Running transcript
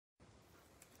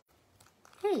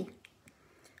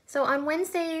So on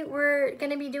Wednesday, we're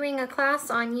going to be doing a class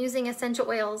on using essential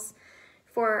oils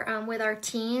for with our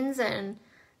teens, and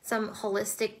some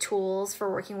holistic tools for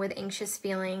working with anxious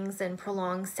feelings and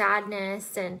prolonged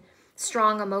sadness and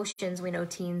strong emotions. We know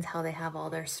teens, how they have all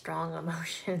their strong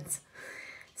emotions.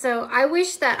 So I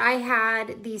wish that I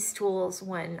had these tools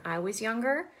when I was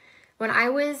younger. When I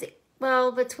was,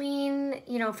 well, between,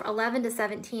 for 11 to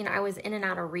 17, I was in and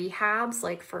out of rehabs,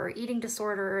 like for eating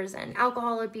disorders and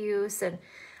alcohol abuse. And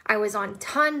I was on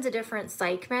tons of different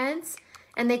psych meds.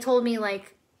 And they told me,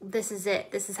 like, this is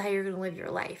it. This is how you're going to live your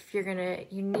life.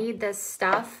 You need this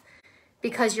stuff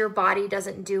because your body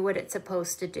doesn't do what it's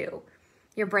supposed to do.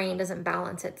 Your brain doesn't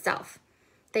balance itself.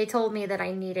 They told me that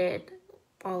I needed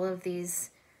all of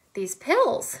these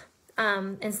pills,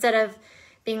 instead of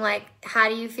being like, how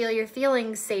do you feel your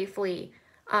feelings safely?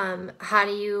 How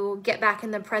do you get back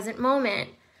in the present moment?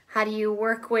 How do you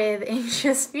work with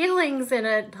anxious feelings in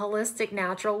a holistic,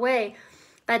 natural way?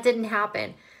 That didn't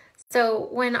happen. So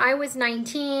when I was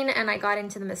 19 and I got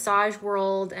into the massage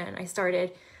world and I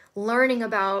started learning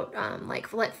about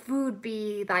like, let food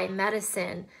be thy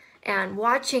medicine, and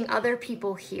watching other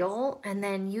people heal and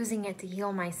then using it to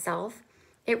heal myself,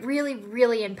 it really,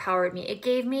 really empowered me. It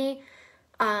gave me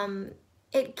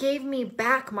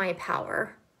back my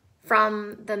power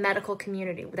from the medical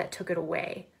community that took it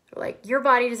away. Like, your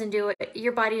body doesn't do it.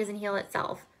 Your body doesn't heal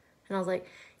itself. And I was like,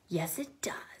 yes, it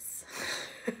does.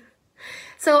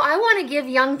 So I want to give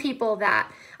young people that.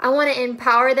 I want to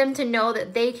empower them to know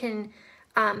that they can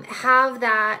have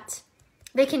that.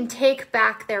 They can take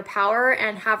back their power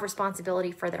and have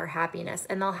responsibility for their happiness,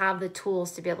 and they'll have the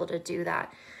tools to be able to do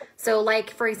that. So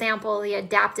like, for example, the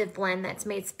adaptive blend that's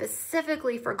made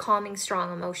specifically for calming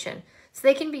strong emotion. So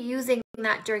they can be using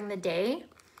that during the day.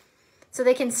 So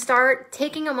they can start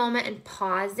taking a moment and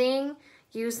pausing,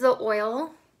 use the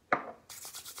oil,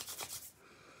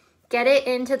 get it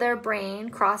into their brain,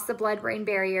 cross the blood-brain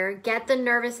barrier, get the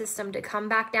nervous system to come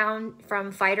back down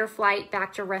from fight or flight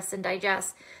back to rest and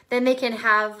digest. Then they can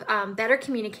have better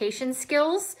communication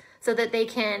skills so that they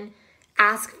can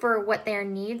ask for what their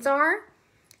needs are.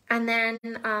 And then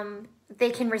they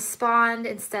can respond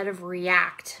instead of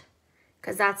react.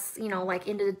 Because that's, like,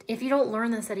 if you don't learn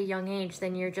this at a young age,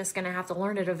 then you're just going to have to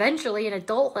learn it eventually in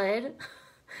adulthood.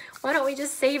 Why don't we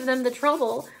just save them the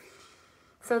trouble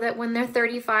so that when they're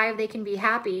 35, they can be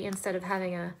happy instead of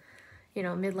having a,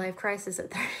 midlife crisis at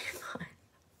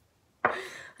 35.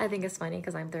 I think it's funny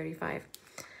because I'm 35.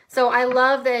 So I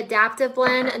love the adaptive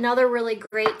blend. Another really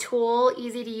great tool,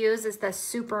 easy to use, is the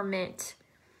Super Mint.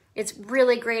 It's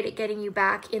really great at getting you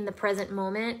back in the present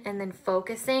moment and then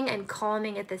focusing and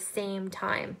calming at the same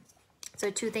time. So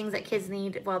 2 things that kids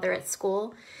need while they're at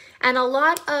school. And a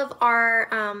lot of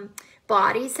our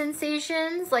body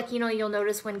sensations, like, you'll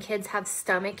notice when kids have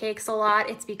stomach aches a lot,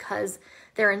 it's because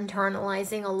they're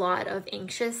internalizing a lot of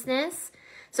anxiousness.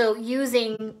 So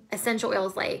using essential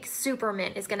oils like Super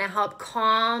Mint is going to help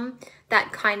calm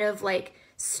that kind of like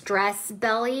stress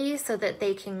belly, so that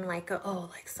they can like go, oh,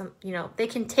 like some, they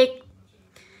can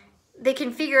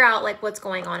figure out like what's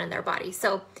going on in their body.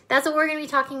 So that's what we're going to be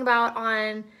talking about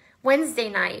on Wednesday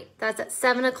night. That's at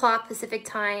 7 o'clock Pacific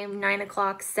time, 9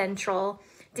 o'clock Central.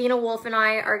 Dina Wolf and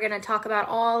I are going to talk about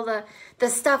all the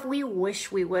stuff we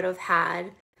wish we would have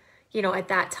had, at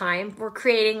that time. We're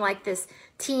creating like this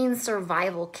teen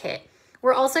survival kit.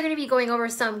 We're also going to be going over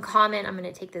some common, I'm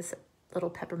going to take this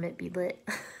little peppermint beadlet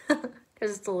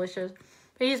because it's delicious.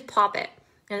 But you just pop it,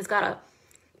 and it's got a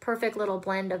perfect little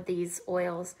blend of these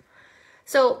oils.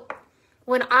 So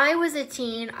when I was a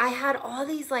teen, I had all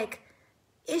these like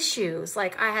issues.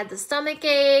 Like, I had the stomach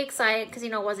aches, because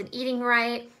wasn't eating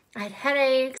right. I had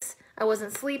headaches. I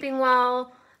wasn't sleeping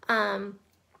well.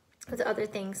 What's other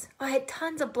things? Oh, I had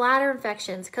tons of bladder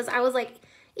infections because I was like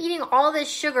eating all this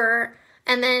sugar,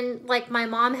 and then like my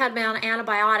mom had me on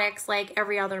antibiotics like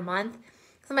every other month.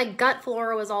 So my gut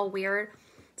flora was all weird.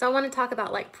 So I want to talk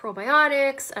about like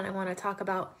probiotics, and I want to talk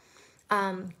about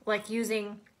like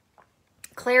using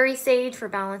clary sage for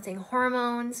balancing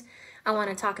hormones. I want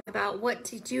to talk about what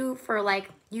to do for like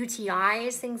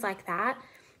UTIs, things like that.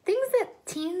 Things that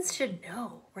teens should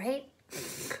know, right?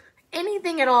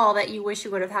 Anything at all that you wish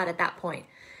you would have had at that point.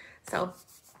 So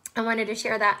I wanted to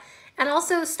share that. And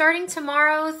also starting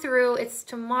tomorrow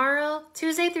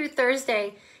Tuesday through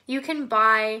Thursday, you can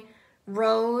buy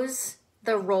Rose,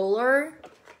 the roller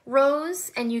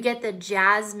Rose, and you get the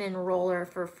Jasmine roller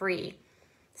for free.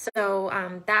 So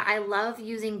that I love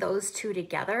using those 2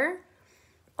 together.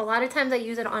 A lot of times I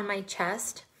use it on my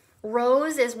chest.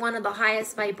 Rose is one of the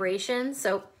highest vibrations.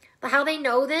 So how they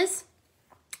know this,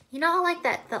 You know how like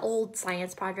the old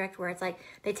science project where it's like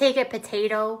they take a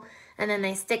potato and then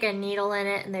they stick a needle in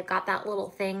it and they've got that little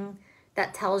thing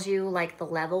that tells you like the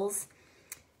levels,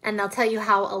 and they'll tell you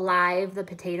how alive the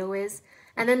potato is.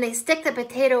 And then they stick the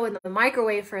potato in the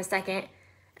microwave for a second,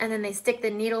 and then they stick the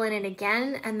needle in it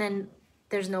again, and then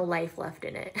there's no life left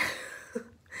in it.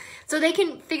 So they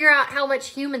can figure out how much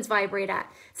humans vibrate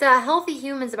at. So a healthy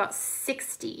human's about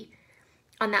 60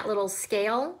 on that little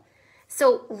scale.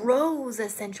 So rose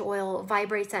essential oil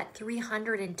vibrates at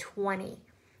 320.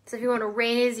 So if you want to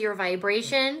raise your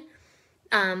vibration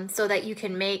so that you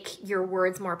can make your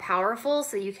words more powerful,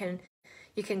 so you can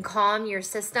calm your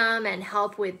system and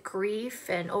help with grief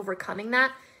and overcoming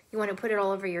that, you want to put it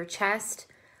all over your chest.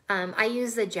 I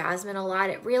use the jasmine a lot.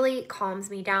 It really calms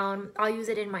me down. I'll use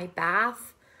it in my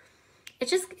bath.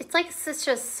 It's like such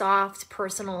a soft,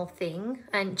 personal thing.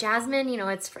 And jasmine, you know,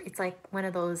 it's like one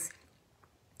of those,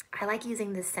 I like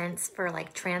using the scents for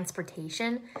like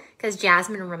transportation, because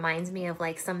jasmine reminds me of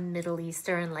like some Middle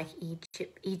Eastern, like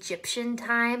Egyptian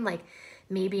time, like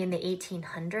maybe in the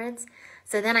 1800s.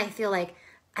 So then I feel like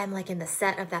I'm like in the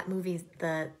set of that movie,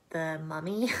 The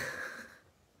Mummy.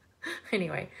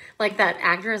 Anyway, like that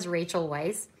actress Rachel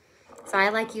Weisz. So I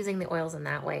like using the oils in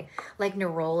that way. Like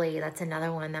neroli, that's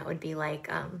another one that would be like,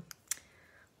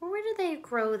 where do they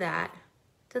grow that?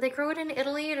 Do they grow it in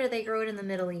Italy or do they grow it in the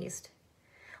Middle East?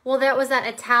 Well, that was that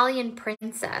Italian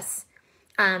princess,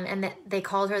 and they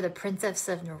called her the Princess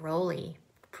of Neroli,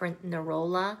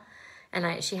 Nerola.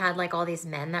 And she had like all these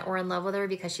men that were in love with her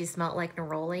because she smelled like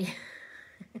neroli.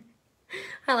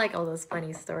 I like all those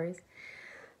funny stories.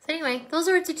 So anyway, those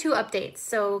are the 2 updates.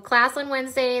 So class on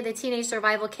Wednesday, the Teenage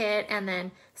Survival Kit, and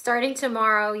then starting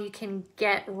tomorrow, you can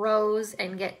get rose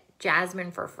and get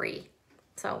jasmine for free.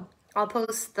 So I'll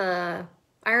post I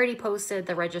already posted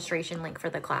the registration link for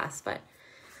the class, but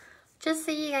just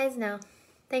so you guys know.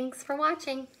 Thanks for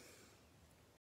watching.